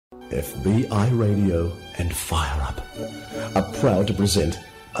FBI Radio and Fire Up are proud to present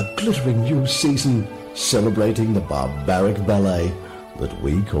a glittering new season celebrating the barbaric ballet that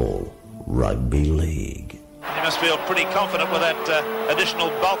we call Rugby League. He must feel pretty confident with that additional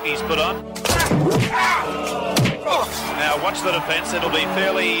bulk he's put on. Now watch the defence, it'll be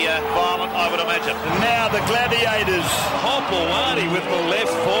fairly violent, I would imagine. And now the Gladiators. Hopewadi with the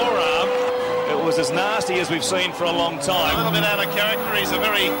left forearm. It was as nasty as we've seen for a long time. A little bit out of character, he's a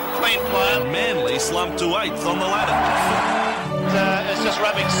very clean player. Manly slumped to 8th on the ladder. It's just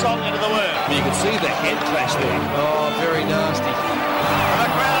rubbing salt into the wound. You can see the head clash there. Oh, very nasty. And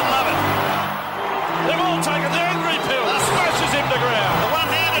the crowd love it. They've all taken their angry pill. Smashes him to ground. The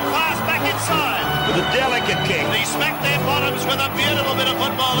one-handed pass back inside. With a delicate kick. He smacked their bottoms with a beautiful bit of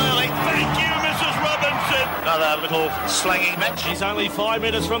football early. Thank you, Mrs. Robinson. Another little slanging match. He's only 5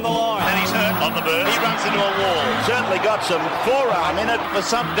 metres from the line. And he's hurt on the burst. He runs into a wall. Certainly got some forearm in it for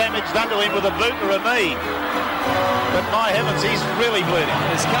some damage done to him with a boot or a knee. But my heavens, he's really bleeding.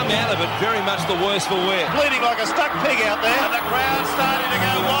 Has come out of it very much the worse for wear. Bleeding like a stuck pig out there. And the crowd's starting to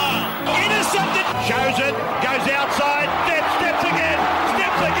go wild. Intercepted. Shows it. Goes outside. Steps again.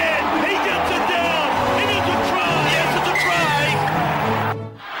 Steps again. He gets it down. It is a try. Yes, it's a try.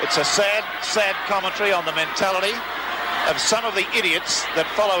 It's a sad, sad commentary on the mentality of some of the idiots that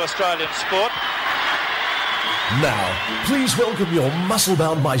follow Australian sport. Now, please welcome your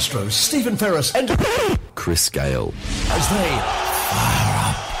muscle-bound maestros, Stephen Ferris and Chris Gale, as they fire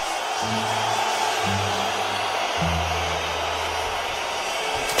up.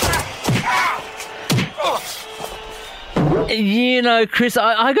 You know, Chris,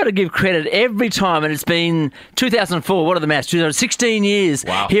 I got to give credit every time, and it's been 2004, what are the maths? 16 years,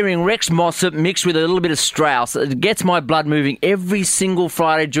 Wow. Hearing Rex Mossop mixed with a little bit of Strauss. It gets my blood moving every single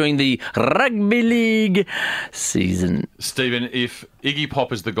Friday during the Rugby League season. Stephen, if Iggy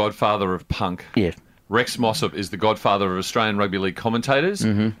Pop is the godfather of punk, Yeah. Rex Mossop is the godfather of Australian Rugby League commentators,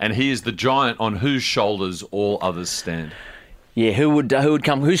 and he is the giant on whose shoulders all others stand. Yeah,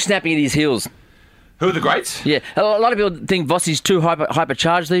 who's snapping at his heels? Who are the greats? Yeah, a lot of people think Vossi's too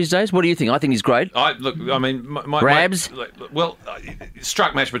hypercharged these days. What do you think? I think he's great. Rabs?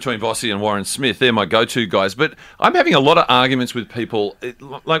 Struck match between Vossi and Warren Smith. They're my go-to guys. But I'm having a lot of arguments with people.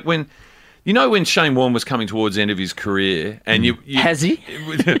 Like when Shane Warne was coming towards the end of his career, and you Has he?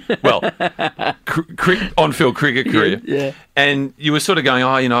 Well, on-field cricket career. Yeah. And you were sort of going,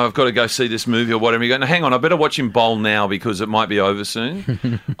 I've got to go see this movie or whatever. You go, no, hang on, I better watch him bowl now because it might be over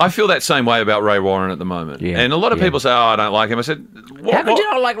soon. I feel that same way about Ray Warren at the moment. Yeah. And a lot of people say, I don't like him. I said, How could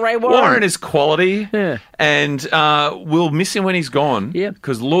you not like Ray Warren? Warren is quality. Yeah. And we'll miss him when he's gone. Yeah.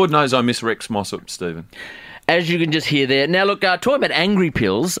 Because Lord knows I miss Rex Mossop, Stephen. As you can just hear there. Now, look, talking about angry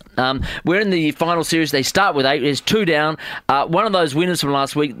pills, we're in the final series. They start with 8. There's 2 down. One of those winners from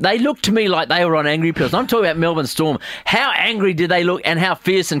last week, they looked to me like they were on angry pills. I'm talking about Melbourne Storm. How angry did they look and how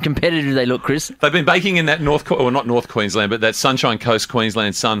fierce and competitive did they look, Chris? They've been baking in that not North Queensland, but that Sunshine Coast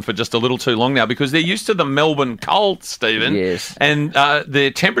Queensland sun for just a little too long now because they're used to the Melbourne cold, Stephen. Yes. And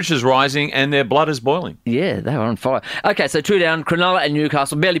their temperature's rising and their blood is boiling. Yeah, they were on fire. Okay, so 2 down. Cronulla and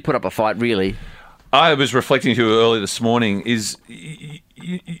Newcastle barely put up a fight, really. I was reflecting to you earlier this morning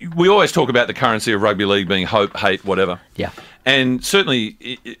we always talk about the currency of rugby league being hope, hate, whatever. Yeah. And certainly,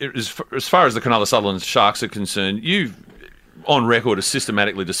 as far as the Cronulla Sutherland Sharks are concerned, you've on record as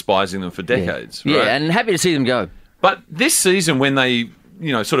systematically despising them for decades. Yeah, right? and happy to see them go. But this season, when they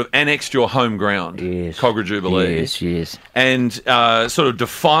sort of annexed your home ground, yes. Cogra Jubilee, yes, and sort of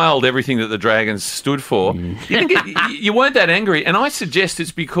defiled everything that the Dragons stood for, you weren't that angry. And I suggest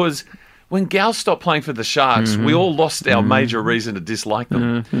it's because when Gal stopped playing for the Sharks, we all lost our major reason to dislike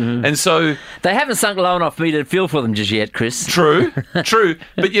them. And so they haven't sunk low enough for me to feel for them just yet, Chris. True.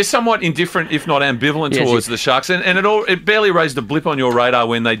 But you're somewhat indifferent, if not ambivalent, towards the Sharks. And it barely raised a blip on your radar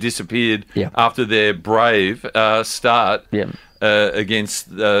when they disappeared after their brave start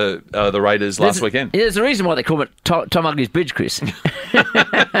against the Raiders last weekend. There's a reason why they call it Tom Ugly's Bridge, Chris.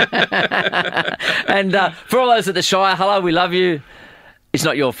 And for all those at the Shire, hello, we love you. It's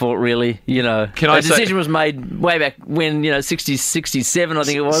not your fault, really. The decision was made way back when, 67, I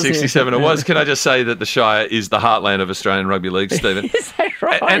think it was. 67 it was. Can I just say that the Shire is the heartland of Australian Rugby League, Stephen? Is that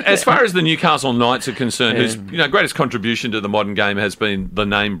right? And as far as the Newcastle Knights are concerned, whose greatest contribution to the modern game has been the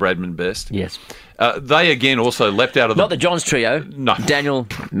name Bradman Best. Yes. They, again, also leapt out of Not the Johns trio. No. Daniel,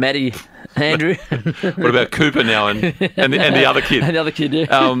 Matty, Andrew. What about Cooper now and the other kid? And the other kid,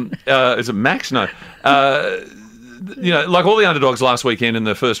 yeah. Is it Max? No. Like all the underdogs last weekend in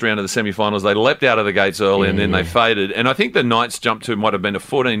the first round of the semi-finals, they leapt out of the gates early and then they faded. And I think the Knights jumped to might have been a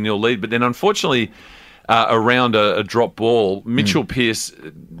 14-0 lead, but then unfortunately around a drop ball, Mitchell Pearce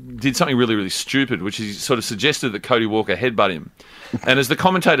did something really, really stupid, which is he sort of suggested that Cody Walker headbutt him. And as the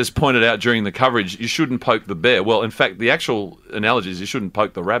commentators pointed out during the coverage, you shouldn't poke the bear. Well, in fact, the actual analogy is you shouldn't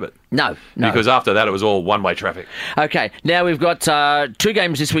poke the rabbit. No. Because after that, it was all one-way traffic. Okay, now we've got 2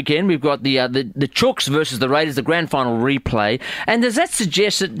 games this weekend. We've got the Chooks versus the Raiders, the grand final replay. And does that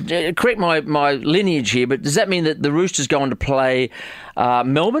suggest that, correct my lineage here, but does that mean that the Roosters go on to play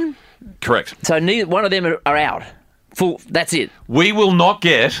Melbourne? Correct. So neither one of them are out. Full. That's it. We will not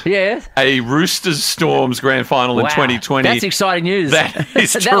get a Roosters Storms grand final in 2020. That's exciting news. That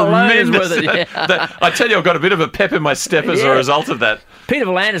is that alone is tremendous. worth it, yeah. I tell you, I've got a bit of a pep in my step as a result of that. Peter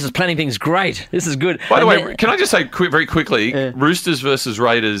V'landys is planning things great. This is good. By the way, can I just say very quickly, Roosters versus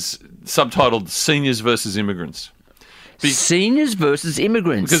Raiders, subtitled Seniors versus Immigrants. Seniors versus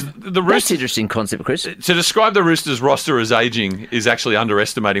immigrants. Because the Roosters, that's an interesting concept, Chris. To describe the Roosters roster as ageing is actually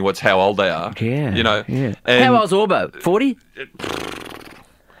underestimating how old they are. Yeah. You know. Yeah. And how old's Orbo? 40?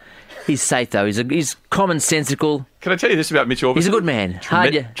 He's safe, though. He's commonsensical. Can I tell you this about Mitch Orbison? He's a good man.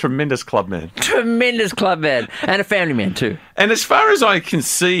 Tremendous club man. Tremendous club man. And a family man, too. And as far as I can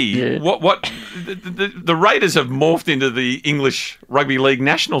see, what the Raiders have morphed into the English Rugby League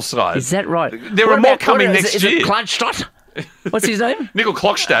national side. Is that right? There are more coming next year. Is it Kleinstadt? What's his name? Nickel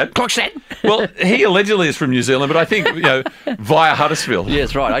Klokstad. Klokstad? Well, he allegedly is from New Zealand, but I think, via Huddersfield.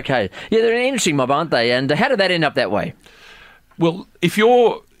 Yes, right, okay. Yeah, they're an interesting mob, aren't they? And how did that end up that way? Well, if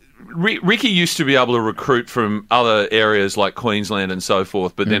you're... Ricky used to be able to recruit from other areas like Queensland and so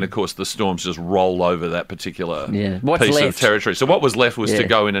forth, but then, of course, the Storms just roll over that particular piece of territory. So what was left was to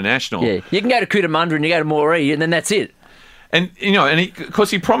go international. Yeah, you can go to Cootamundra and you go to Moree, and then that's it. And, of course,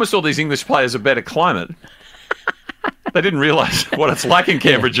 he promised all these English players a better climate. They didn't realise what it's like in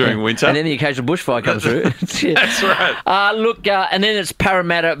Canberra during winter. And then the occasional bushfire comes through. That's right. Look, and then it's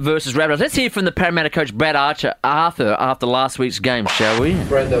Parramatta versus Rabbitohs. Let's hear from the Parramatta coach, Brad Arthur, after last week's game, shall we?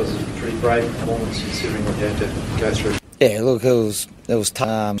 Brad, that was a pretty brave performance considering what you had to go through. Yeah, look, it was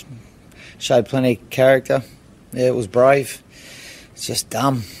tough. Showed plenty of character. Yeah, it was brave. It's just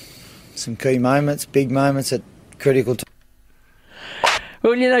dumb. Some key moments, big moments at critical times.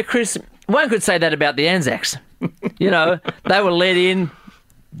 Well, Chris, one could say that about the Anzacs. They were let in,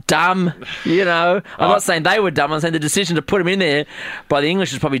 dumb, I'm not saying they were dumb. I'm saying the decision to put them in there by the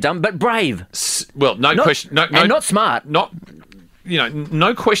English is probably dumb, but brave. Well, question. And not smart.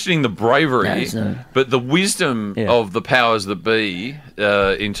 No questioning the bravery, but the wisdom of the powers that be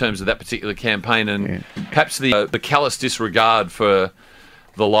in terms of that particular campaign and perhaps the callous disregard for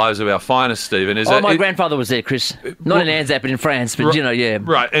the lives of our finest, Stephen. My grandfather was there, Chris. Not in Anzac, but in France. But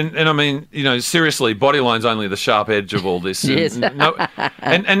right. And I mean, seriously, Bodyline's only the sharp edge of all this. Yes.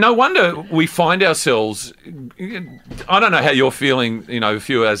 And no wonder we find ourselves. I don't know how you're feeling. A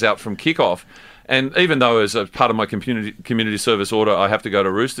few hours out from kickoff. And even though as a part of my community service order, I have to go to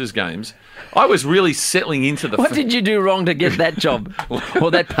Roosters games, I was really settling into the... What did you do wrong to get that job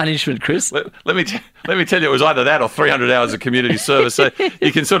or that punishment, Chris? Let me tell you, it was either that or 300 hours of community service. So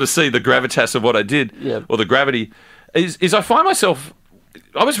you can sort of see the gravitas of what I did, or the gravity. Is I find myself...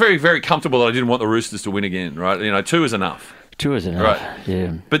 I was very, very comfortable that I didn't want the Roosters to win again, right? 2 is enough. 2 is enough, right?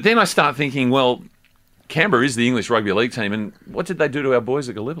 Yeah. But then I start thinking, well, Canberra is the English Rugby League team, and what did they do to our boys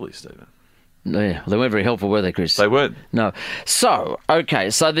at Gallipoli, Stephen? Yeah, they weren't very helpful, were they, Chris? They weren't. No. So, okay,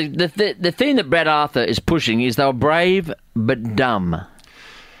 so the thing that Brad Arthur is pushing is they were brave but dumb.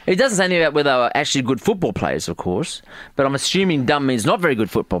 It doesn't say anything about whether they were actually good football players, of course, but I'm assuming dumb means not very good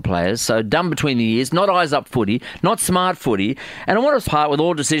football players, so dumb between the ears, not eyes up footy, not smart footy, and I want to start with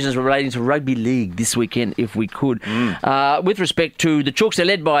all decisions relating to rugby league this weekend, if we could. With respect to the Chooks, they're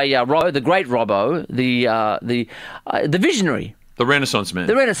led by Robbo, the great Robbo, the visionary. The Renaissance man.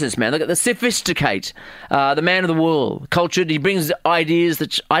 The Renaissance man. Look at the sophisticate, the man of the world, cultured. He brings ideas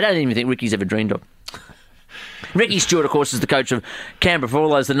that I don't even think Ricky's ever dreamed of. Ricky Stewart, of course, is the coach of Canberra, for all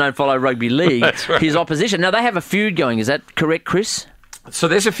those that don't follow rugby league. That's right. His opposition. Now, they have a feud going. Is that correct, Chris? So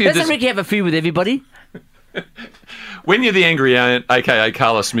there's a feud. Doesn't Ricky have a feud with everybody? When you're the angry aunt, a.k.a.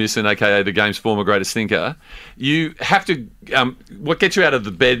 Carla Smithson, a.k.a. the game's former greatest thinker, you have to... what gets you out of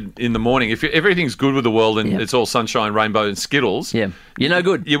the bed in the morning, if everything's good with the world and it's all sunshine, rainbow and Skittles... Yeah, you're no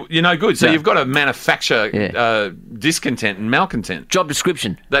good. You're no good. So you've got to manufacture discontent and malcontent. Job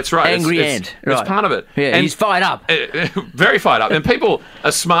description. That's right. Angry ant. It's part of it. Yeah, and he's fired up. Very fired up. And people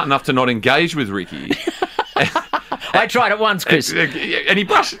are smart enough to not engage with Ricky... I tried it once, Chris. And he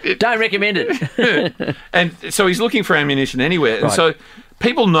brushed it. Don't recommend it. And so he's looking for ammunition anywhere. And right. So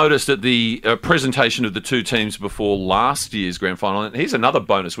people noticed at the presentation of the two teams before last year's grand final, and here's another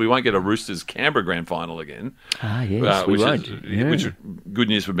bonus, we won't get a Roosters Canberra grand final again. Ah, yes, we won't. Which is good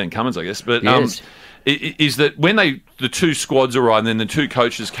news for Ben Cummins, I guess. But yes. is that when the two squads arrived, and then the two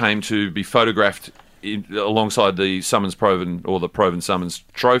coaches came to be photographed alongside the Summons Provan or the Provan Summons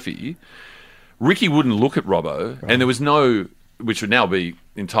trophy, Ricky wouldn't look at Robbo, and there was no, which would now be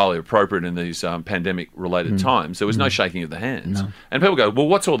entirely appropriate in these pandemic-related times, there was no shaking of the hands. No. And people go, well,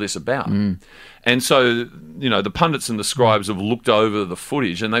 what's all this about? And so, the pundits and the scribes have looked over the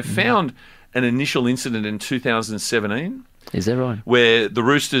footage, and they found an initial incident in 2017. Is that right? Where the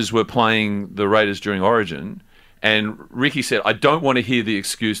Roosters were playing the Raiders during Origin, and Ricky said, I don't want to hear the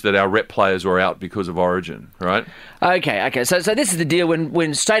excuse that our rep players were out because of Origin, right? Okay. So this is the deal.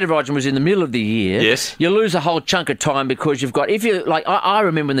 When State of Origin was in the middle of the year, yes, you lose a whole chunk of time because you've got... I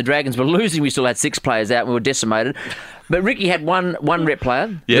remember when the Dragons were losing, we still had 6 players out and we were decimated. But Ricky had one rep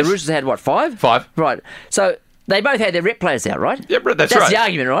player. Yes. The Roosters had, what, 5? 5. Right. So... they both had their rep players out, right? Yeah, that's right. That's the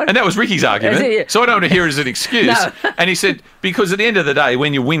argument, right? And that was Ricky's argument. Yeah. So I don't want to hear it as an excuse. No. And he said, because at the end of the day,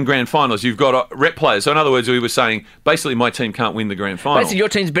 when you win grand finals, you've got rep players. So in other words, we were saying, basally, my team can't win the grand final. Basically, your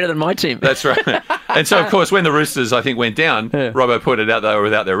team's better than my team. That's right. And so, of course, when the Roosters, I think, went down, Robbo pointed out they were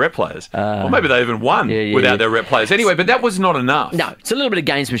without their rep players. Or maybe they even won without their rep players. Anyway, but that was not enough. No, it's a little bit of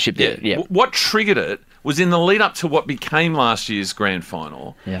gamesmanship there. Yeah. What triggered it was in the lead up to what became last year's grand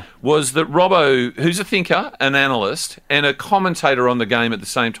final, was that Robbo, who's a thinker, an analyst, and a commentator on the game at the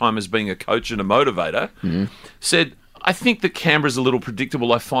same time as being a coach and a motivator, said, I think that Canberra's a little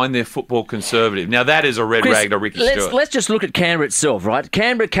predictable. I find their football conservative. Now, that is a red rag to Ricky Stewart. Let's just look at Canberra itself, right?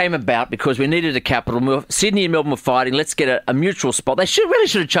 Canberra came about because we needed a capital. Sydney and Melbourne were fighting. Let's get a mutual spot. They really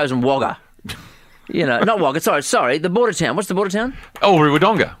should have chosen Wagga. Not Wagga. Sorry. The border town. What's the border town?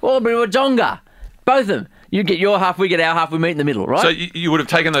 Albury-Wodonga. Both of them. You get your half, we get our half, we meet in the middle, right? So you would have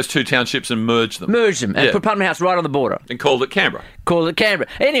taken those two townships and merged them. And put Putnam House right on the border. And called it Canberra.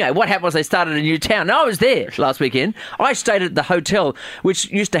 Anyway, what happened was they started a new town. Now, I was there last weekend. I stayed at the hotel, which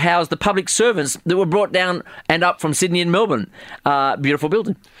used to house the public servants that were brought down and up from Sydney and Melbourne. Beautiful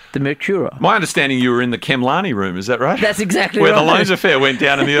building. The Mercura. My understanding, you were in the Kemlani room, is that right? That's exactly right. Where the Loans Affair went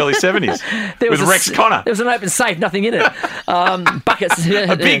down in the early 70s with Rex Connor. There was an open safe, nothing in it. Buckets.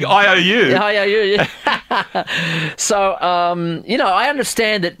 A big IOU. IOU, yeah. So, I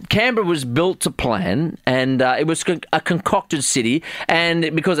understand that Canberra was built to plan, and it was a concocted city,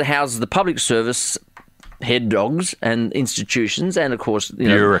 and because it houses the public service, head dogs and institutions, and of course,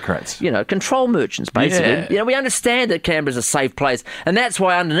 bureaucrats, control merchants, basically. Yeah. We understand that Canberra's a safe place, and that's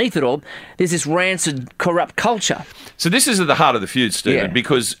why underneath it all, there's this rancid, corrupt culture. So this is at the heart of the feud, Stephen,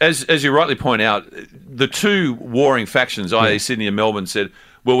 because as you rightly point out, the two warring factions, i.e. Sydney and Melbourne, said,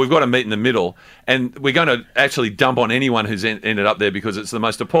 well, we've got to meet in the middle, and we're going to actually dump on anyone who's ended up there because it's the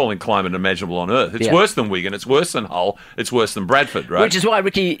most appalling climate imaginable on earth. It's worse than Wigan, it's worse than Hull, it's worse than Bradford, right? Which is why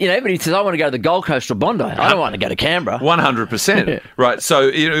Ricky, everybody says, I want to go to the Gold Coast or Bondi. I don't want to go to Canberra. 100%. Right, so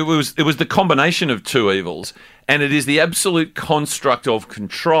it was the combination of two evils, and it is the absolute construct of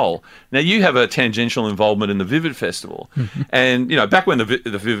control. Now, you have a tangential involvement in the Vivid Festival. And, back when the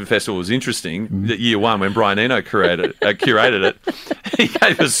Vivid Festival was interesting, year one, when Brian Eno curated it, he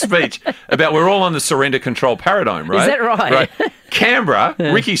gave a speech about we're all on the surrender control paradigm, right? Is that right? Canberra,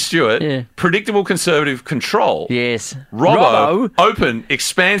 Ricky Stewart, predictable conservative control. Yes. Robbo, open,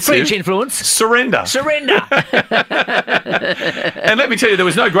 expansive. French influence. Surrender. And let me tell you, there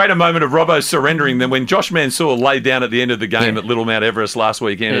was no greater moment of Robbo surrendering than when Josh Mansour laid down at the end of the game at Little Mount Everest last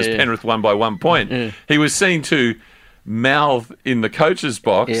weekend as Penrith won by 1 point. He was seen to mouth in the coach's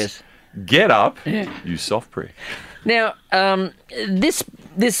box, get up, you soft prick. Now, this,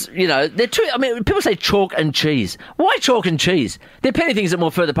 they're two. I mean, people say chalk and cheese. Why chalk and cheese? There are plenty of things that are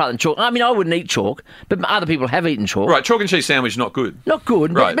more further apart than chalk. I mean, I wouldn't eat chalk, but other people have eaten chalk. Right, chalk and cheese sandwich, not good. Not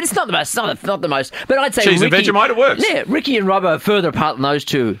good, right. But it's not the most. Not the most. But I'd say cheese Ricky, and Vegemite, it works. Yeah, Ricky and Robbo are further apart than those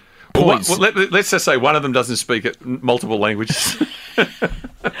two points. Well, let's just say one of them doesn't speak multiple languages.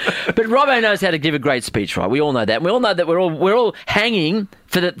 But Robbo knows how to give a great speech, right? We all know that. And we all know that we're all hanging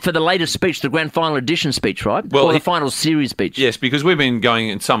for the latest speech, the grand final edition speech, right? Well, or the final series speech. Yes, because we've been going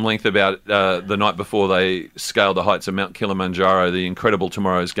in some length about the night before they scaled the heights of Mount Kilimanjaro, the incredible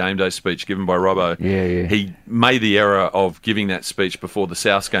Tomorrow's Game Day speech given by Robbo. Yeah. He made the error of giving that speech before the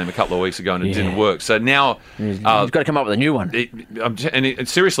South game a couple of weeks ago, and it didn't work. So now you've got to come up with a new one.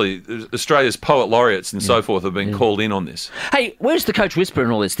 Seriously, Australia's poet laureates and so forth have been called in on this. Hey, where's the coach whisperer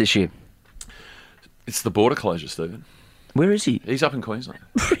in all this year? It's the border closure, Stephen. Where is he? He's up in Queensland.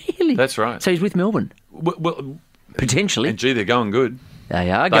 Really? That's right. So he's with Melbourne? Well, potentially. And gee, they're going good. They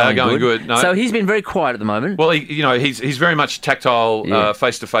are going good. No. So he's been very quiet at the moment. Well, he's very much tactile,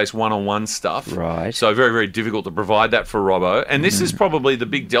 face-to-face, one-on-one stuff. Right. So very, very difficult to provide that for Robbo. And this is probably the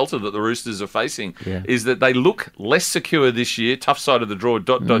big delta that the Roosters are facing, is that they look less secure this year, tough side of the draw, ...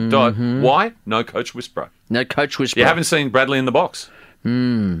 Why? No Coach Whisperer. No Coach Whisperer. You haven't seen Bradley in the box.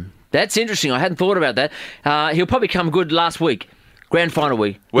 That's interesting. I hadn't thought about that. He'll probably come good last week. Grand final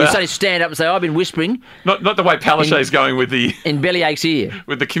week. Well, He'll suddenly stand up and say, I've been whispering. Not the way Palaszczuk's going with the... In Bellyache's ear.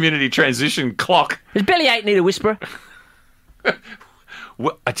 With the community transition clock. Does Bellyache need a whisperer?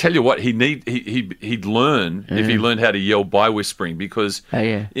 Well, I tell you what, he'd learn if he learned how to yell by whispering, because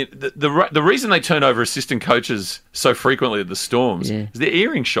the reason they turn over assistant coaches so frequently at the Storms is their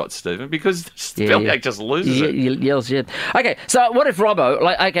earring shots, Stephen, because Bellyache just loses it. Yells, Okay, so what if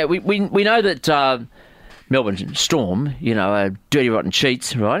Robbo... we know that... Melbourne Storm, are dirty, rotten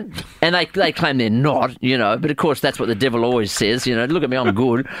cheats, right? And they claim they're not, but of course that's what the devil always says, look at me, I'm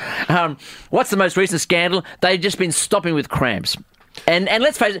good. What's the most recent scandal? They've just been stopping with cramps. And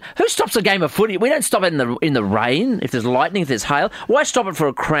let's face it, who stops a game of footy? We don't stop it in the rain, if there's lightning, if there's hail. Why stop it for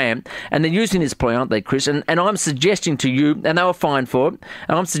a cramp? And they're using this ploy, aren't they, Chris? And I'm suggesting to you, and they were fined for it,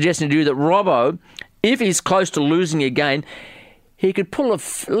 and I'm suggesting to you that Robbo, if he's close to losing again, he could pull a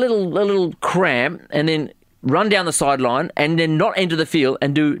little cramp and then run down the sideline and then not enter the field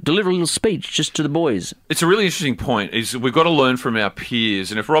and deliver a little speech just to the boys. It's a really interesting point. We've got to learn from our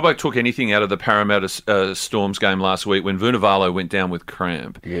peers. And if Robbo took anything out of the Parramatta Storms game last week when Vunivalu went down with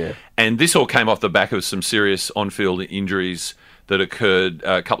cramp, and this all came off the back of some serious on-field injuries that occurred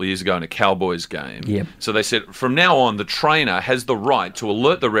a couple of years ago in a Cowboys game. Yep. So they said, from now on, the trainer has the right to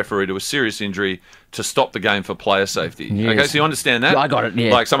alert the referee to a serious injury to stop the game for player safety. Yes. Okay, so you understand that? I got it,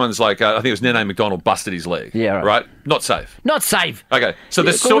 yeah. Like someone's like, I think it was Nene McDonald busted his leg. Yeah, right. Not safe. Not safe. Okay, so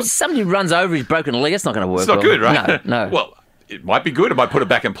somebody runs over his broken leg, it's not going to work. It's not good, right? No. Well, it might be good. It might put it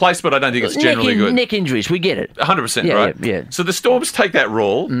back in place, but I don't think it's generally good. Neck injuries, we get it. 100%, right? Yeah. So the Storms take that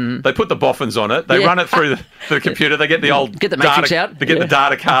rule. They put the boffins on it. They run it through the computer. They get the old the matrix out. They get the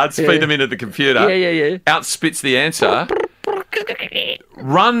data cards, feed them into the computer. Yeah. Out spits the answer.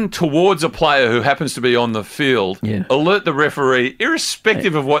 Run towards a player who happens to be on the field. Yeah. Alert the referee,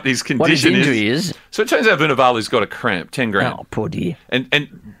 irrespective of what his condition is. So it turns out Vunivalu's got a cramp, 10 grand. Oh, poor dear.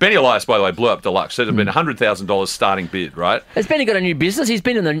 And Benny Elias, by the way, blew up deluxe. Said it had been $100,000 starting bid, right? Has Benny got a new business? He's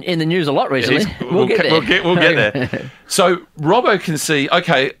been in the news a lot recently. We'll get there. So Robbo can see,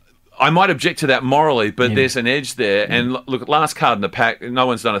 okay, I might object to that morally, but there's an edge there. And look, last card in the pack, no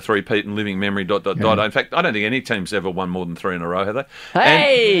one's done a three-peat in living memory, ... In fact, I don't think any team's ever won more than 3 in a row, have they?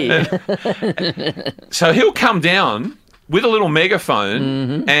 Hey! So he'll come down with a little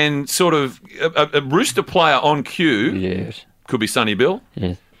megaphone and sort of a Rooster player on cue, could be Sonny Bill,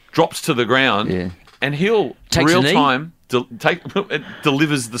 drops to the ground, and he'll real-time...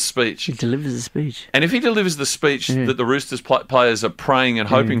 delivers the speech. He delivers the speech. And if he delivers the speech that the Roosters players are praying and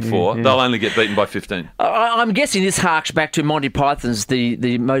hoping for, they'll only get beaten by 15. I'm guessing this harks back to Monty Python's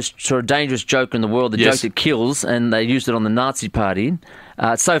the most sort of dangerous joke in the world, the joke that kills, and they used it on the Nazi Party.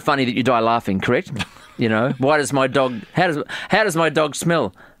 It's so funny that you die laughing, correct? Why does my dog... How does my dog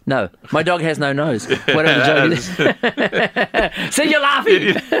smell? No, my dog has no nose. Whatever the joke is. So you're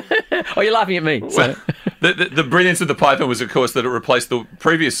laughing. Or you're laughing at me. So. Well, the brilliance of the Python was, of course, that it replaced the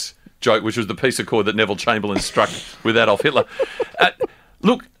previous joke, which was the piece of cord that Neville Chamberlain struck with Adolf Hitler.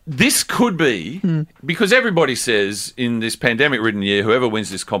 Look, this could be, because everybody says in this pandemic-ridden year, whoever wins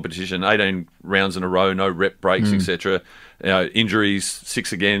this competition, 18 rounds in a row, no rep breaks, etc., injuries,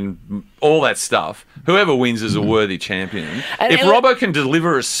 6 again, all that stuff, whoever wins is a worthy champion. If Robbo can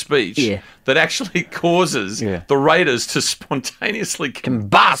deliver a speech that actually causes the Raiders to spontaneously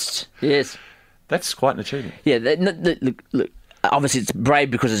combust, that's quite an achievement. Yeah, look, obviously it's brave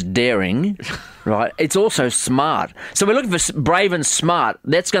because it's daring, right? It's also smart. So we're looking for brave and smart.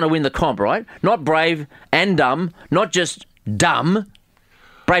 That's going to win the comp, right? Not brave and dumb, not just dumb,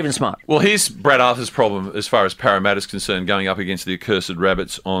 brave and smart. Well, here's Brad Arthur's problem as far as Parramatta's concerned, going up against the Accursed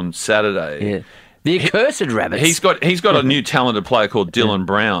Rabbits on Saturday. Yeah. The Accursed Rabbits. He's got a new talented player called Dylan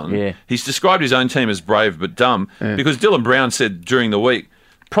Brown. Yeah. He's described his own team as brave but dumb because Dylan Brown said during the week,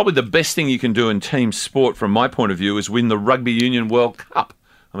 probably the best thing you can do in team sport, from my point of view, is win the Rugby Union World Cup.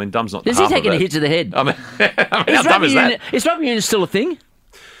 I mean, dumb's not. Is he taking a hit to the head? I mean, how dumb is that? Is Rugby Union still a thing?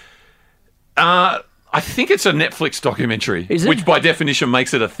 I think it's a Netflix documentary, which by definition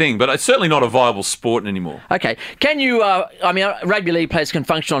makes it a thing, but it's certainly not a viable sport anymore. Okay, can you? Rugby league players can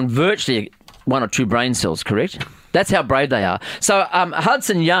function on virtually 1 or 2 brain cells, correct? That's how brave they are. So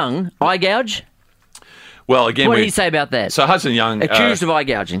Hudson Young, eye gouge. Well, again, what did he say about that? So Hudson Young accused of eye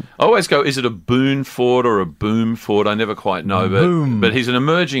gouging. I always go, is it a Boone Ford or a Boom Ford? I never quite know, but he's an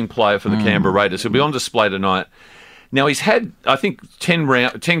emerging player for the Canberra Raiders. He'll be on display tonight. Now he's had, I think, 10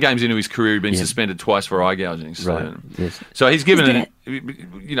 games into his career, he's been suspended twice for eye gouging. So, right. Yes. So he's given,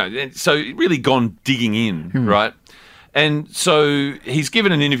 so really gone digging in, right? And so he's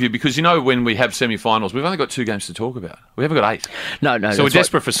given an interview because, when we have semi-finals, we've only got 2 games to talk about. We haven't got 8. No. So we're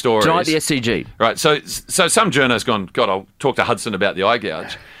desperate for stories. Tonight, the SCG. Right. So some journo's gone, God, I'll talk to Hudson about the eye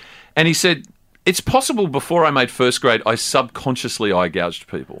gouge. And he said, it's possible before I made first grade, I subconsciously eye gouged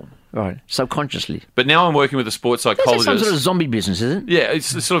people. Right, subconsciously. But now I'm working with a sports psychologist. That's some sort of zombie business, isn't it? Yeah,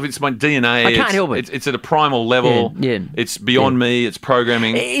 it's my DNA. I can't help it. It's at a primal level. Yeah. It's beyond me. It's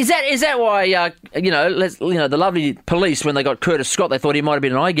programming. Is that why the lovely police, when they got Curtis Scott, they thought he might have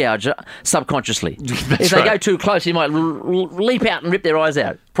been an eye gouger subconsciously. If they go too close, he might leap out and rip their eyes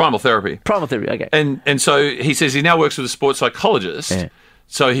out. Primal therapy. Okay. And so he says he now works with a sports psychologist,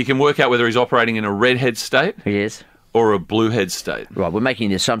 so he can work out whether he's operating in a redhead state. Yes. Or a blue head state. Right, we're making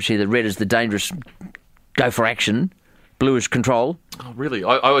the assumption that red is the dangerous go for action, blue is control. Oh, really?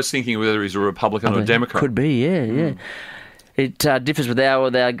 I was thinking whether he's a Republican or a Democrat. Could be, yeah. It differs with our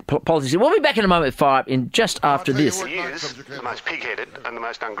policies. We'll be back in a moment, Fire Up, in just after this. He is the most pig-headed and the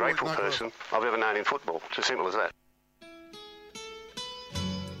most ungrateful person I've ever known in football. It's as simple as that.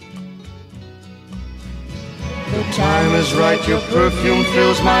 The time is right, your perfume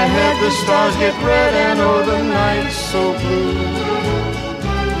fills my head, the stars get red and oh, the night's so blue.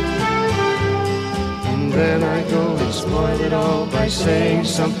 And then I go and spoil it all by saying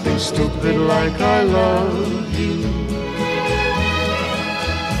something stupid like I love you.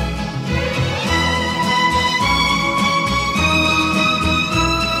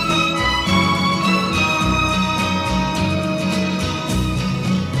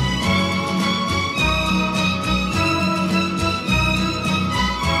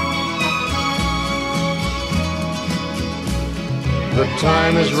 The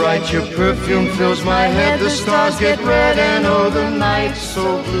time is right, your perfume fills my head, the stars get red and oh, the night's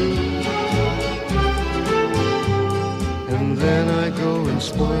so blue. And then I go and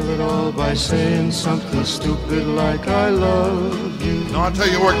spoil it all by saying something stupid like I love you. No, I tell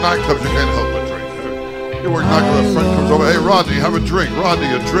you, you work nightclubs, you can't help but drink. You work nightclubs, a friend comes over, hey, Rodney, have a drink. Rodney,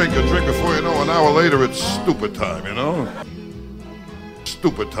 a drink before you know, an hour later, it's stupid time,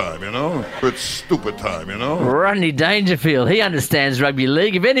 Stupid time, It's stupid time, Rodney Dangerfield, he understands rugby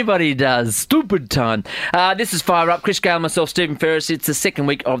league. If anybody does, stupid time. This is Fire Up. Chris Gale, myself, Stephen Ferris. It's the second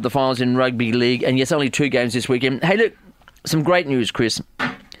week of the finals in rugby league, and yes, only 2 games this weekend. Hey, look, some great news, Chris.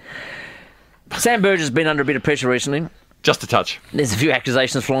 Sam Burgess has been under a bit of pressure recently. Just a touch. There's a few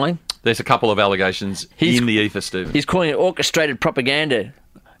accusations flying. There's a couple of allegations in the ether, Stephen. He's calling it orchestrated propaganda.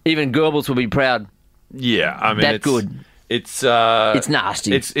 Even Goebbels will be proud. Yeah, I mean, it's good. It's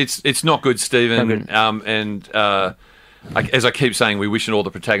nasty. It's not good, Stephen. Not good. As I keep saying, we wish all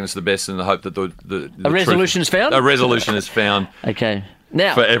the protagonists the best in the hope that the resolution is found. A resolution is found. Okay.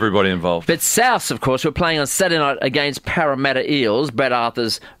 Now, for everybody involved. But Souths, of course, were playing on Saturday night against Parramatta Eels, Brad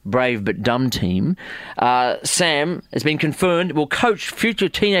Arthur's brave but dumb team. Sam has been confirmed will coach future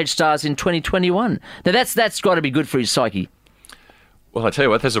teenage stars in 2021. Now that's got to be good for his psyche. Well, I tell you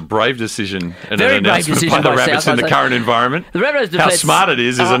what, that's a brave decision and Very an announcement by the Rabbits in the current environment. The Rabbitohs How smart it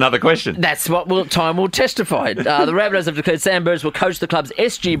is another question. That's what time will testify. The Rabbitohs have declared Sam Burgess will coach the club's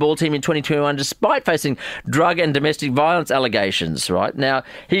SG ball team in 2021 despite facing drug and domestic violence allegations. Right now,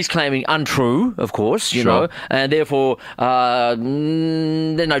 he's claiming untrue, of course, you know, and therefore there are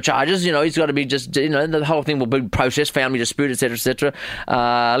no charges. You know, he's got to be just, the whole thing will be processed, family dispute, etc., etc.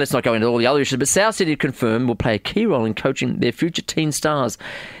 Let's not go into all the other issues, but South City confirmed will play a key role in coaching their future teen stars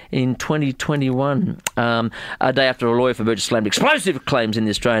in 2021. A day after a lawyer for Burgess slammed explosive claims in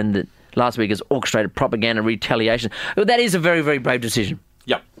the Australian that last week has orchestrated propaganda retaliation. Well, that is a very, very brave decision.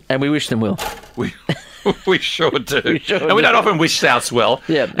 Yep. And we wish them well. We sure do. We don't often wish Souths well.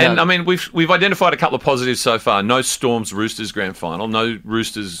 Yeah. And I mean, we've identified a couple of positives so far. No Storms Roosters grand final. No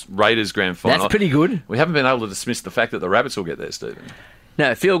Roosters Raiders grand final. That's pretty good. We haven't been able to dismiss the fact that the Rabbits will get there, Stephen.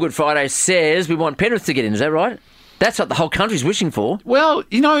 No, Feel Good Friday says we want Penrith to get in. Is that right? That's what the whole country's wishing for. Well,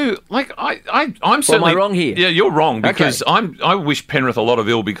 I'm certainly... Or am I wrong here? Yeah, you're wrong, because I wish Penrith a lot of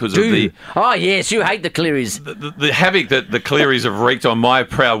ill because of the... Oh, yes, you hate the Clearys. The havoc that the Clearys have wreaked on my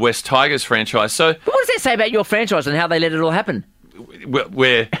proud West Tigers franchise. So, but what does that say about your franchise and how they let it all happen?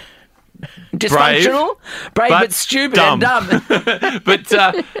 Where Dysfunctional, brave but stupid and dumb. But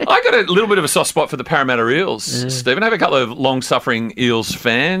I got a little bit of a soft spot for the Parramatta Eels, Stephen. I have a couple of long-suffering Eels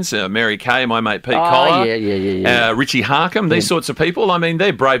fans, Mary Kay, my mate Pete Collar, Richie Harkham, these sorts of people. I mean,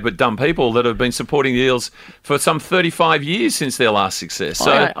 they're brave but dumb people that have been supporting the Eels for some 35 years since their last success.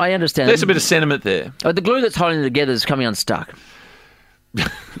 So I understand. There's a bit of sentiment there. The glue that's holding them together is coming unstuck.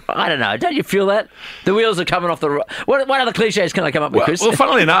 I don't know. Don't you feel that? The wheels are coming off the... What other cliches can I come up with, Chris? Well,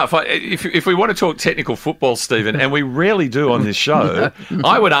 funnily enough, if we want to talk technical football, Stephen, and we rarely do on this show,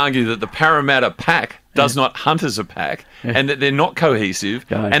 I would argue that the Parramatta pack does not hunt as a pack, and that they're not cohesive,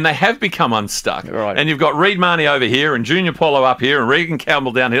 and they have become unstuck. Right. And you've got Reed Marnie over here, and Junior Polo up here, and Regan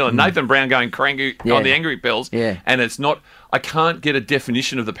Campbell down here, and Nathan Brown going cranky on the angry pills, and it's not... I can't get a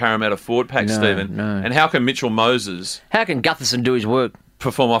definition of the Parramatta forward pack, Stephen. No. And how can Mitchell Moses... How can Gutherson do his work?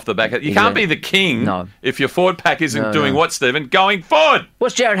 Perform off the back. You can't be the king if your forward pack isn't doing what, Stephen? Going forward.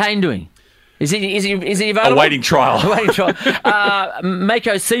 What's Jared Hayne doing? Is he available? Awaiting trial. Mako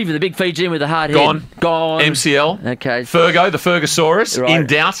Seaver, the big Fijian with the hard head. Gone. MCL. Okay. Fergo, the Fergosaurus. Right.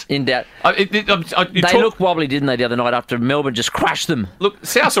 In doubt. They looked wobbly, didn't they, the other night after Melbourne just crashed them? Look,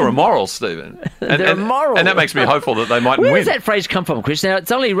 South are immoral, Stephen. They're immoral. And that makes me hopeful that they might win. Where does that phrase come from, Chris? Now,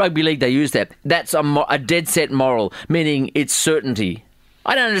 it's only rugby league they use that. That's a dead set moral, meaning it's certainty.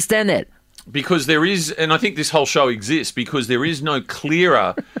 I don't understand that. Because there is, and I think this whole show exists because there is no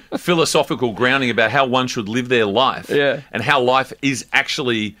clearer philosophical grounding about how one should live their life and how life is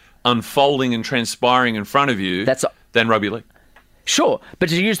actually unfolding and transpiring in front of you than rugby league. Sure, but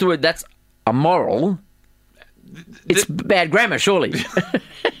to use the word that's a moral, it's bad grammar, surely.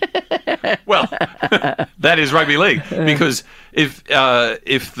 Well, that is rugby league because if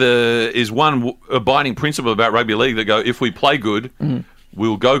there is one abiding principle about rugby league that if we play good,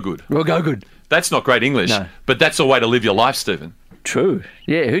 we'll go good. We'll go good. That's not great English, but that's the way to live your life, Stephen. True.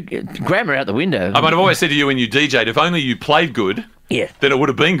 Yeah, grammar out the window. I mean, I've always said to you when you DJ'd, if only you played good, then it would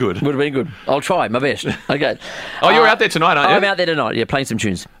have been good. Would have been good. I'll try my best. Okay. You're out there tonight, aren't you? I'm out there tonight, playing some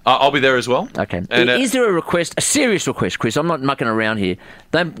tunes. I'll be there as well. Okay. And, is there a request, a serious request, Chris? I'm not mucking around here.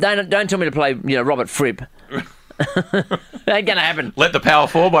 Don't tell me to play, Robert Fripp. Ain't gonna happen. Let the Power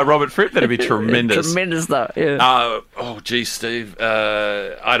Fall by Robert Fripp. That'd be tremendous. Tremendous stuff. Yeah. Steve.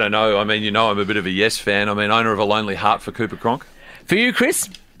 I don't know. I mean, I'm a bit of a Yes fan. I mean, owner of a Lonely Heart for Cooper Cronk. For you, Chris.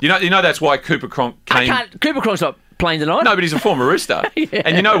 You know that's why Cooper Cronk came. Cooper Cronk's not playing tonight. No, but he's a former Rooster,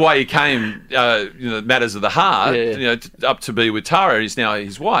 and you know why he came. Matters of the heart. Up to be with Tara. He's now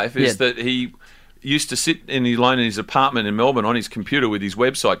his wife. Is that he used to sit alone in his apartment in Melbourne on his computer with his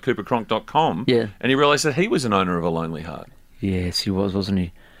website, coopercronk.com, and he realised that he was an owner of a lonely heart. Yes, he was, wasn't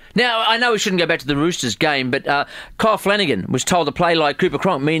he? Now, I know we shouldn't go back to the Roosters game, but Kyle Flanagan was told to play like Cooper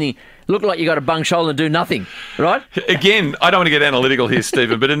Cronk, meaning look like you got a bung shoulder and do nothing, right? Again, I don't want to get analytical here,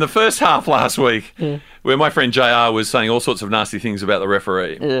 Stephen, but in the first half last week, where my friend JR was saying all sorts of nasty things about the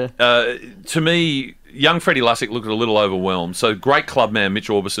referee, to me, young Freddie Lussick looked a little overwhelmed. So great club man Mitch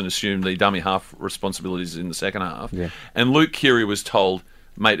Orbison assumed the dummy half responsibilities in the second half. Yeah. And Luke Keary was told,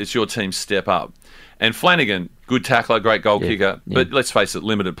 mate, it's your team, step up. And Flanagan, good tackler, great goal kicker, but let's face it,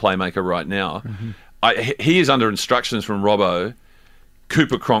 limited playmaker right now. He is under instructions from Robbo,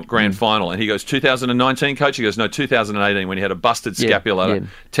 Cooper Cronk grand final, and he goes, 2019, coach? He goes, no, 2018, when he had a busted scapula,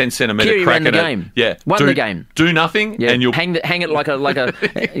 10 centimetre Keary crack ran the game. Won the game. Do nothing, and you'll... Hang it like a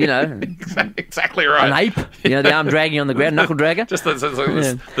Exactly right. An ape, the arm dragging on the ground, knuckle dragger. Just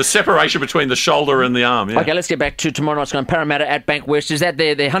the separation between the shoulder and the arm, Okay, let's get back to tomorrow night's game. Parramatta at Bankwest. Is that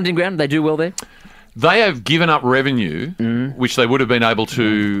their hunting ground? They do well there? They have given up revenue, which they would have been able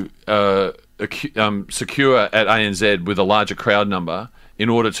to secure at ANZ with a larger crowd number in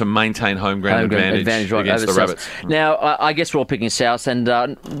order to maintain home ground advantage against the Rabbits. Now, I guess we're all picking South, and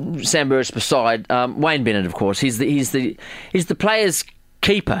Sam Burris beside Wayne Bennett, of course. He's the players'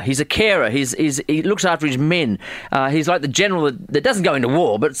 keeper. He's a carer. He looks after his men. He's like the general that doesn't go into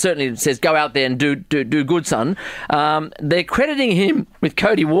war, but certainly says, go out there and do good, son. They're crediting him with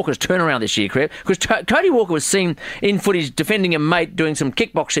Cody Walker's turnaround this year, because Cody Walker was seen in footage defending a mate doing some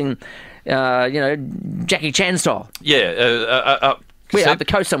kickboxing, Jackie Chan style. Yeah, up the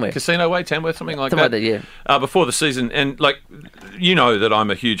coast somewhere. Casino Way, Tamworth, something like that. Before the season. And, that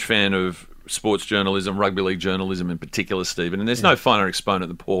I'm a huge fan of sports journalism, rugby league journalism in particular, Stephen. And there's no finer exponent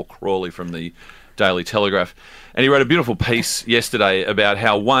than Paul Crawley from the Daily Telegraph. And he wrote a beautiful piece yesterday about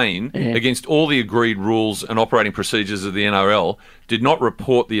how Wayne, against all the agreed rules and operating procedures of the NRL, did not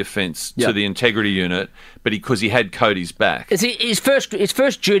report the offence to the integrity unit, but because he had Cody's back. His first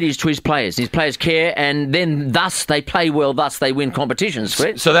duty is to his players. His players care, and then thus they play well, thus they win competitions.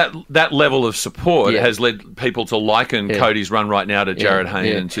 So that level of support has led people to liken Cody's run right now to Jared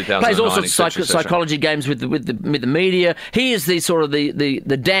Hayne in 2009. Plays all sorts of psychology games with the media. He is the sort of the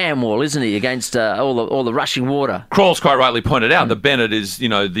dam wall, isn't he, against all the rushing water. Crawls quite rightly pointed out that Bennett is,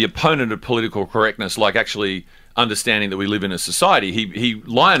 the opponent of political correctness, like actually understanding that we live in a society. He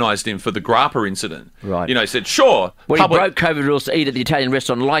lionised him for the Grappa incident. Right. He said, sure. He broke COVID rules to eat at the Italian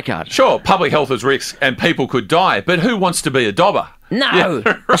restaurant in Leichhardt. Sure, public health is risk and people could die, but who wants to be a dobber? No.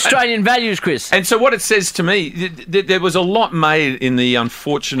 Right. Australian values, Chris. And so what it says to me, there was a lot made in the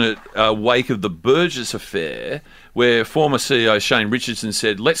unfortunate wake of the Burgess affair, where former CEO Shane Richardson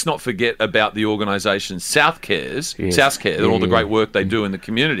said, let's not forget about the organisation South Cares, and all the great work they do in the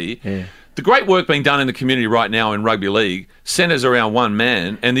community. Yeah. The great work being done in the community right now in rugby league centres around one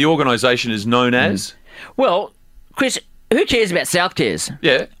man, and the organisation is known as... Well, Chris, who cares about South Cares?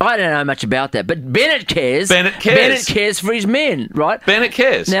 Yeah. I don't know much about that, but Bennett cares. Bennett cares for his men, right? Bennett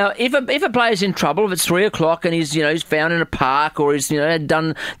cares. Now, if a player's in trouble, if it's 3 o'clock and he's found in a park, or he's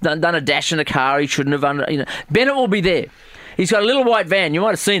done a dash in a car he shouldn't have done, Bennett will be there. He's got a little white van. You might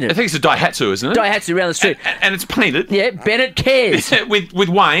have seen it. I think it's a Daihatsu, isn't it? Daihatsu around the street. And it's painted. Yeah, Bennett cares. with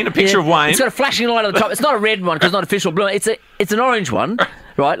Wayne, a picture of Wayne. It's got a flashing light on the top. It's not a red one because it's not official blue. It's an orange one,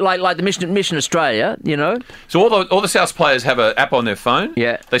 right? Like the Mission Australia, So all the South players have an app on their phone.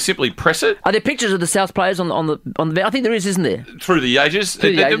 Yeah. They simply press it. Are there pictures of the South players on the van? I think there is, isn't there? Through the ages.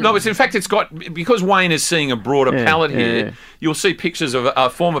 No, it's got, because Wayne is seeing a broader palette here, you'll see pictures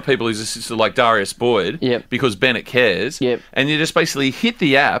of former people who's assisted, like Darius Boyd, because Bennett cares. Yep. And you just basically hit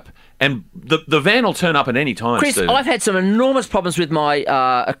the app, and the van will turn up at any time, Chris, Stephen. I've had some enormous problems with my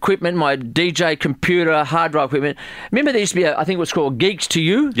equipment, my DJ computer, hard drive equipment. Remember there used to be I think it was called Geeks to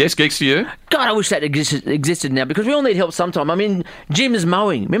You? Yes, Geeks to You. God, I wish that existed now, because we all need help sometime. I mean, Jim is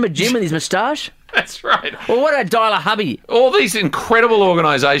mowing. Remember Jim and his moustache? That's right. Well, what about Dialer Hubby? All these incredible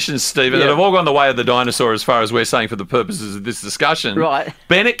organisations, Stephen, that have all gone the way of the dinosaur as far as we're saying for the purposes of this discussion. Right.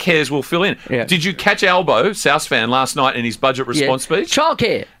 Bennett Cares will fill in. Yeah. Did you catch Albo, South fan, last night in his budget response speech?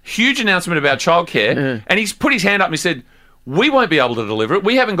 Childcare. Huge announcement about childcare. And he's put his hand up and he said, we won't be able to deliver it.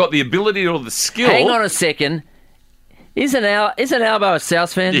 We haven't got the ability or the skill. Hang on a second. Isn't Albo a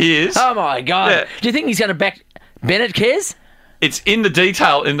South fan? He is. Oh, my God. Yeah. Do you think he's going to back Bennett Cares? It's in the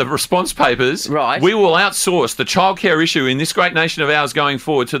detail in the response papers. Right. We will outsource the childcare issue in this great nation of ours going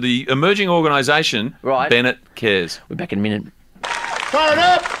forward to the emerging organisation, Bennett Cares. We're back in a minute. Fired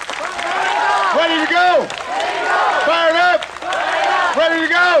up! Ready to go! Fired up! Ready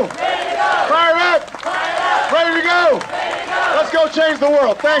to go! Fired up! Ready to go! Let's go change the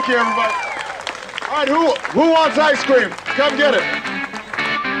world. Thank you, everybody. All right, who wants ice cream? Come get it.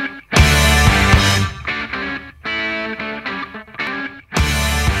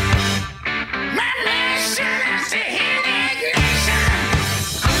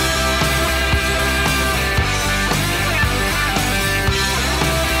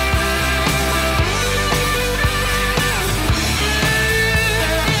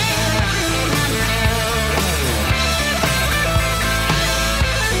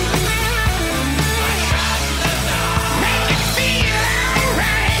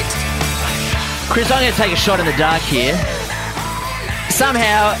 Chris, I'm going to take a shot in the dark here.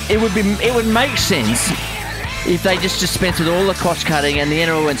 Somehow, it would make sense if they just dispensed with all the cost cutting and the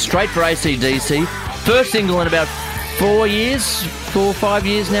NRL went straight for AC/DC. First single in about 4 or 5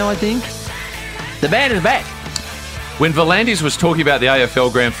 years now, I think. The band is back. When Volandis was talking about the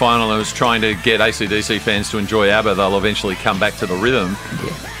AFL Grand Final and was trying to get AC/DC fans to enjoy ABBA, they'll eventually come back to the rhythm.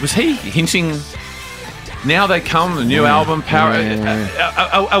 Yeah. Was he hinting... Now they come, the new album, Power.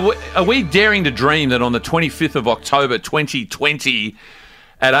 Are we daring to dream that on the 25th of October 2020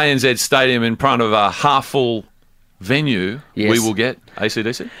 at ANZ Stadium in front of a half-full venue, we will get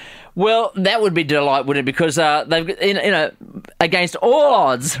AC/DC? Well, that would be delight, wouldn't it? Because they've, against all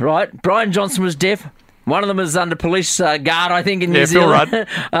odds, right? Brian Johnson was deaf. One of them was under police guard, I think, in New Zealand. Phil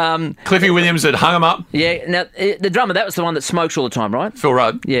Rudd. Cliffy Williams had hung him up. Yeah. Now, the drummer, that was the one that smokes all the time, right? Phil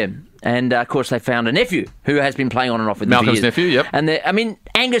Rudd. Yeah. And, of course, they found a nephew who has been playing on and off with them for Malcolm's years. nephew, yep. And,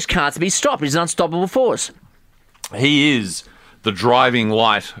 Angus can't be stopped. He's an unstoppable force. He is the driving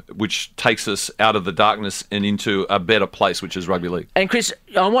light which takes us out of the darkness and into a better place, which is rugby league. And, Chris,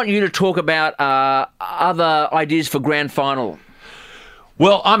 I want you to talk about other ideas for grand final.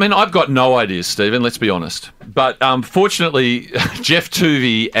 Well, I mean, I've got no ideas, Stephen, let's be honest. But fortunately, Jeff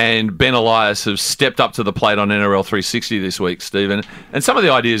Tuvey and Ben Elias have stepped up to the plate on NRL 360 this week, Stephen, and some of the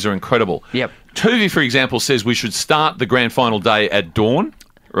ideas are incredible. Yep. Tuvey, for example, says we should start the grand final day at dawn,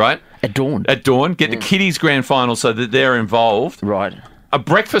 right? At dawn. At dawn. Get the kiddies grand final so that they're involved. Right. A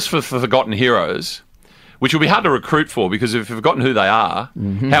breakfast for forgotten heroes, which will be hard to recruit for because if you've forgotten who they are,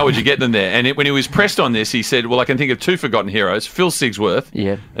 how would you get them there? And when he was pressed on this, he said, well, I can think of 2 forgotten heroes, Phil Sigsworth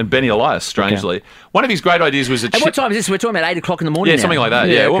and Benny Elias, strangely. Okay. One of his great ideas was And what time is this? We're talking about 8 o'clock in the morning Yeah, now. something like that,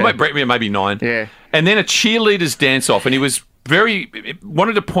 yeah. Okay. Well, maybe 9. Yeah. And then a cheerleaders dance-off, and he was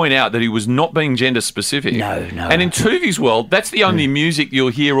wanted to point out that he was not being gender specific. No. And in Tuvey's world, that's the only music you'll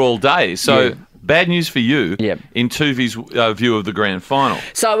hear all day. So bad news for you in Tuvey's view of the grand final.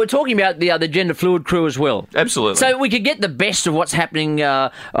 So we're talking about the gender fluid crew as well. Absolutely. So we could get the best of what's happening,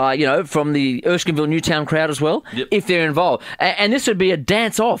 from the Erskineville Newtown crowd as well, if they're involved. And this would be a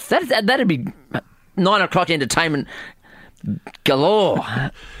dance-off. That'd be 9 o'clock entertainment galore.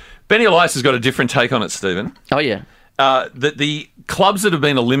 Benny Elias has got a different take on it, Stephen. Oh, yeah. That the clubs that have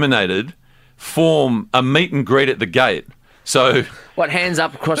been eliminated form a meet and greet at the gate. So, what, hands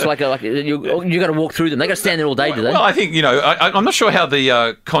up across like you got to walk through them? They got to stand there all day, do they? Well, I think I'm not sure how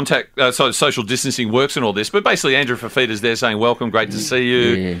the social distancing works and all this, but basically Andrew Fafita's there saying welcome, great to see you.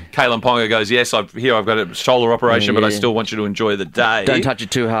 Yeah. Kalen Ponga goes, yes, I've got a shoulder operation, but I still want you to enjoy the day. Don't touch it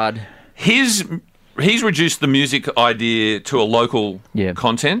too hard. He's reduced the music idea to a local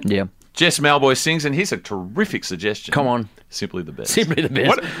content. Yeah. Jess Malboy sings, and here's a terrific suggestion. Come on. Simply the best. Simply the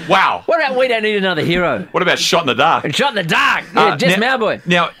best. Wow. What about We Don't Need Another Hero? What about Shot in the Dark? Shot in the Dark. Yeah, Jess Malboy.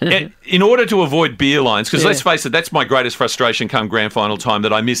 Now, in order to avoid beer lines, because let's face it, that's my greatest frustration come grand final time,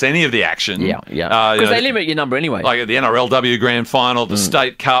 that I miss any of the action. Yeah. Because they limit your number anyway. Like at the NRLW grand final, the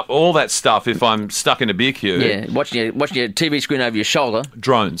State Cup, all that stuff if I'm stuck in a beer queue. Yeah, watching your TV screen over your shoulder.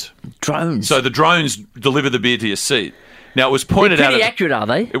 Drones. Drones. So the drones deliver the beer to your seat. Now, it was pointed out... They're pretty accurate, are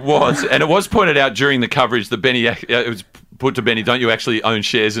they? It was. And it was pointed out during the coverage that it was put to Benny, don't you actually own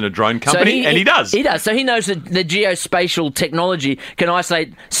shares in a drone company? And he does. He does. So he knows that the geospatial technology can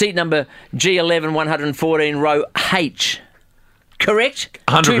isolate seat number G11 114 row H. Correct?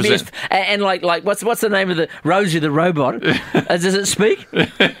 100%. And like what's the name of the Rosie the robot? Does it speak?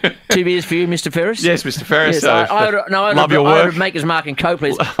 2 beers for you, Mr. Ferris? Yes, Mr. Ferris. Yes, I love your work. Make us Mark and Coke,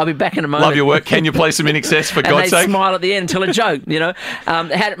 please. I'll be back in a moment. Love your work. Can you play some In Excess for God's sake? And they smile at the end and tell a joke,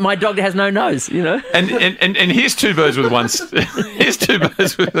 my dog has no nose, And here's 2 birds with one... Here's 2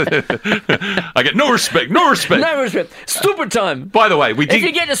 birds with... I get no respect. No respect. Stupid time. By the way, if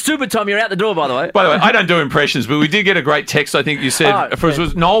you get to stupid time, you're out the door, by the way. By the way, I don't do impressions, but we did get a great text, I think you said...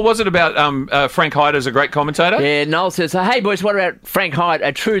 Noel, was it about Frank Hyde as a great commentator? Yeah, Noel says, hey, boys, what about Frank Hyde,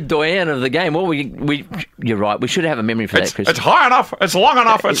 a true doyen of the game? Well, you're right. We should have a memory for that, Chris. It's high enough. It's long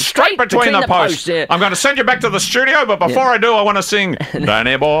enough. It's straight between the posts. Yeah. I'm going to send you back to the studio, but before I do, I want to sing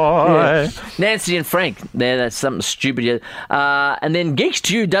Danny Boy. Yeah. Nancy and Frank. That's something stupid. And then Geeks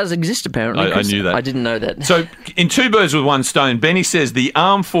to You does exist, apparently. I knew that. I didn't know that. So, in 2 birds with one stone, Benny says the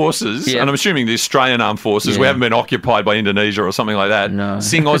armed forces, and I'm assuming the Australian armed forces, we haven't been occupied by Indonesia or something like that,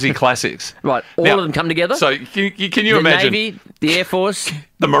 sing Aussie classics. Right. All of them come together? So, can you imagine? The Navy, the Air Force,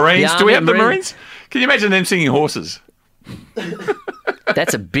 the Marines. The Army, do we have the Marines? Can you imagine them singing Horses?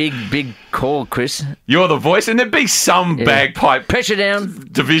 That's a big call, Chris. You're the voice, and there'd be some bagpipe pressure down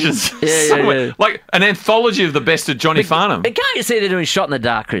divisions somewhere. Like an anthology of the best of Johnny Farnham. But can't you see they're doing Shot in the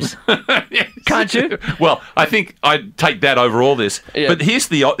Dark, Chris? Can't you? Well, I think I'd take that over all this. Yeah. But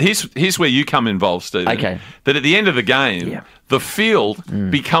here's where you come involved, Stephen. Okay. That at the end of the game, the field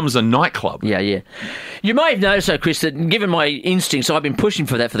becomes a nightclub. Yeah. You may have noticed, though, Chris, that given my instincts, I've been pushing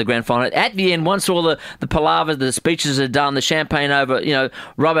for that for the grand final. At the end, once all the palaver, the speeches are done, the champagne over,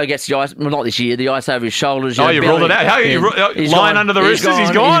 Robbo gets the ice, well, not this year, the ice over his shoulders. You ruled it out. How are you lying under the roosters? He's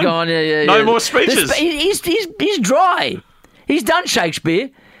gone. He's gone, yeah. No more speeches. He's dry. He's done Shakespeare.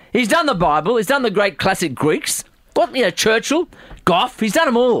 He's done the Bible. He's done the great classic Greeks. Churchill, Gough, he's done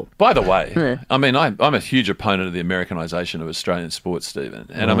them all. By the way, I mean, I'm a huge opponent of the Americanisation of Australian sports, Stephen.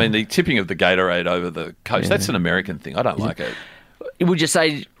 And I mean, the tipping of the Gatorade over the coast, that's an American thing. I don't like it. Would you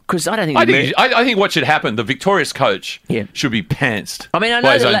say... Because I don't think... I think what should happen, the victorious coach should be pantsed. I mean, I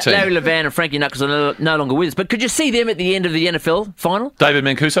know that Larry Levan and Frankie Knuckles are no longer with us, but could you see them at the end of the NFL final? David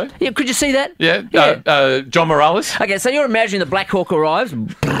Mancuso? Yeah, could you see that? Yeah. John Morales? Okay, so you're imagining the Black Hawk arrives...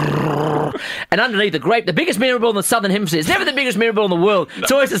 And underneath the biggest mirror ball in the Southern Hemisphere. It's never the biggest mirror ball in the world.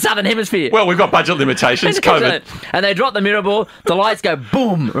 It's always the Southern Hemisphere. Well, we've got budget limitations, COVID. And they drop the mirror ball, the lights go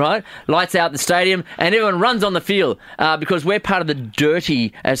boom, right? Lights out the stadium, and everyone runs on the field because we're part of the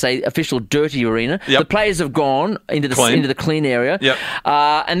dirty, as a official dirty arena. Yep. The players have gone into the clean area. Yep.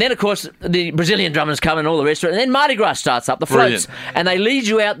 And then, of course, the Brazilian drummers come and all the rest of it. And then Mardi Gras starts up, the floats. Brilliant. And they lead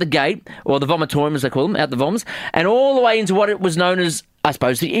you out the gate, or the vomitorium as they call them, out the voms, and all the way into what it was known as I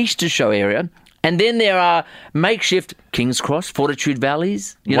suppose, the Easter Show area. And then there are makeshift King's Cross, Fortitude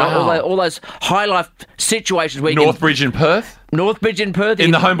Valleys, all those high life situations where you Northbridge in Perth? Northbridge in Perth. In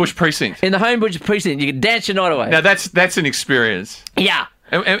the Homebush precinct. In the Homebush precinct. You can dance your night away. Now, that's an experience. Yeah.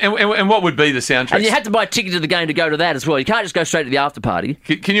 And what would be the soundtrack? And you had to buy a ticket to the game to go to that as well. You can't just go straight to the after party.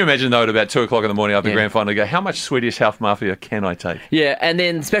 Can you imagine, though, at about 2 o'clock in the morning after the grand final, go, how much Swedish House Mafia can I take? Yeah, and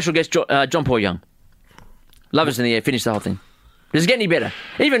then special guest John Paul Young. Lovers in the Air, finish the whole thing. Does it get any better?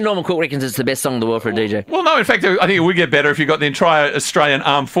 Even Norman Cook reckons it's the best song in the world for a DJ. Well, no, in fact, I think it would get better if you got the entire Australian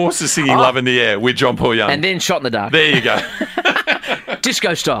Armed Forces singing Love in the Air with John Paul Young. And then Shot in the Dark. There you go.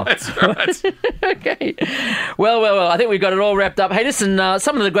 Disco style. That's right. Okay. Well, I think we've got it all wrapped up. Hey, listen,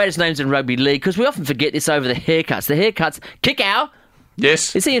 some of the greatest names in rugby league, because we often forget this over the haircuts. The haircuts, Kickow.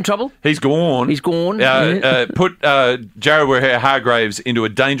 Yes. Is he in trouble? He's gone. He's gone. Put Jared Waerea-Hargreaves into a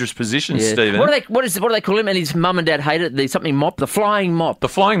dangerous position, Stephen. What do they call him? And his mum and dad hate it. Something mop, the flying mop. The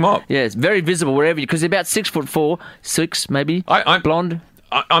flying mop. Yeah, it's very visible wherever you, because they're about 6'4", 6 maybe. I'm blonde.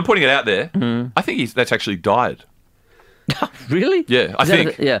 I'm putting it out there. I think that's actually died. Really? Yeah, I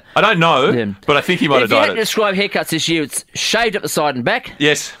think. I don't know, but I think he might have died. If you had to describe haircuts this year, it's shaved at the side and back.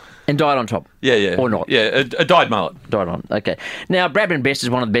 Yes. And dyed on top. Yeah. Or not. Yeah, a dyed mullet. Dyed on, okay. Now, Bradman Best is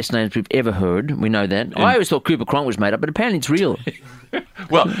one of the best names we've ever heard. We know that. I always thought Cooper Cronk was made up, but apparently it's real.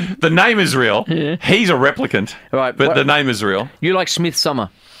 Well, the name is real. Yeah. He's a replicant, right, but the name is real. You like Smith Summer?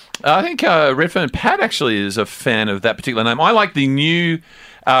 I think Redfern Pat actually is a fan of that particular name. I like the new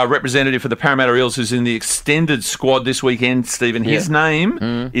representative for the Parramatta Eels who's in the extended squad this weekend, Stephen. His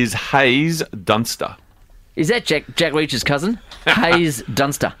name is Hayes Dunster. Is that Jack Reach's cousin? Hayes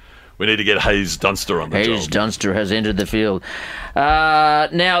Dunster. We need to get Hayes Dunster on the job. Hayes Dunster has entered the field.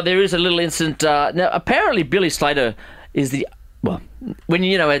 Now, there is a little incident. Now, apparently Billy Slater is the... Well, when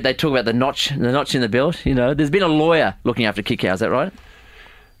they talk about the notch in the belt, there's been a lawyer looking after Kickow, is that right?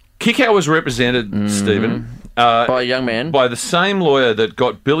 Kickow was represented, Stephen... by a young man. By the same lawyer that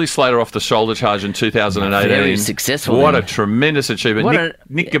got Billy Slater off the shoulder charge in 2018. Very successful. What a tremendous achievement.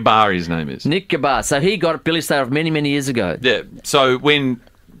 Nick Gabar, his name is. Nick Gabar. So he got Billy Slater off many, many years ago. Yeah. So when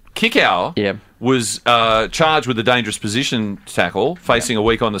Kickow was charged with a dangerous position tackle, facing a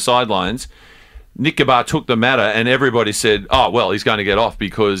week on the sidelines, Nick Gabar took the matter and everybody said, oh, well, he's going to get off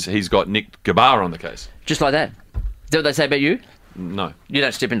because he's got Nick Gabar on the case. Just like that. Is that what they say about you? No. You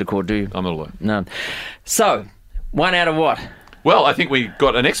don't step into court, do you? I'm not a lawyer. No. So, 1 out of what? Well, I think we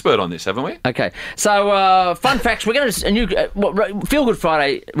got an expert on this, haven't we? Okay. So, fun facts. We're going to Feel Good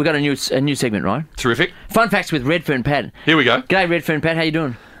Friday. We've got a new segment, right? Terrific. Fun facts with Redfern Pat. Here we go. G'day, Redfern Pat. How you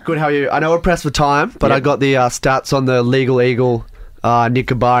doing? Good. How are you? I know we're pressed for time, but I got the stats on the legal eagle, Nick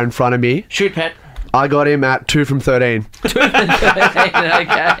Gabar, in front of me. Shoot, Pat. I got him at 2 from 13. 2 from 13,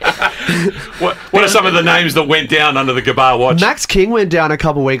 okay. What are some of the names that went down under the Gabar watch? Max King went down a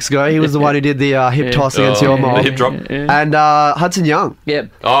couple of weeks ago. He was the one who did the hip toss against Yormore. The hip drop. And Hudson Young. Yeah.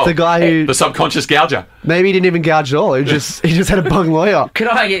 Oh, the guy who... The subconscious gouger. Maybe he didn't even gouge at all. He just had a bung lawyer. Could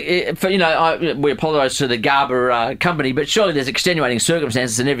I get... we apologise to the Garber company, but surely there's extenuating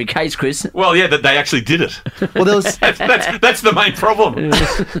circumstances in every case, Chris. Well, yeah, that they actually did it. Well, there was... that's the main problem.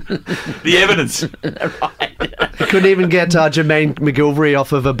 The evidence. Right. He couldn't even get Jermaine McGilvery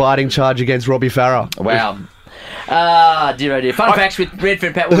off of a biting charge against Robbie Farah. Wow. Dear oh dear. Fun facts with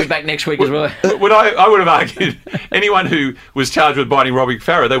Redfern Pat will be back next week as well. I would have argued anyone who was charged with biting Robbie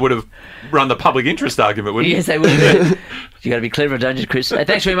Farah, they would have run the public interest argument, wouldn't Yes, they would have. You got to be clever, don't you, Chris?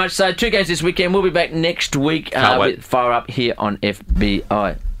 Thanks very much. So 2 games this weekend. We'll be back next week with Fire Up here on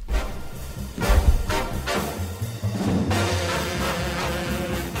FBI.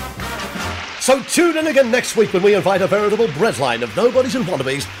 So tune in again next week when we invite a veritable breadline of nobodies and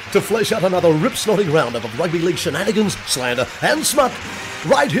wannabes to flesh out another rip-snorting roundup of rugby league shenanigans, slander and smut,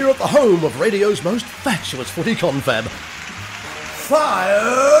 right here at the home of radio's most fatuous footy confab.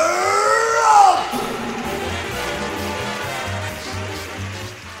 Fire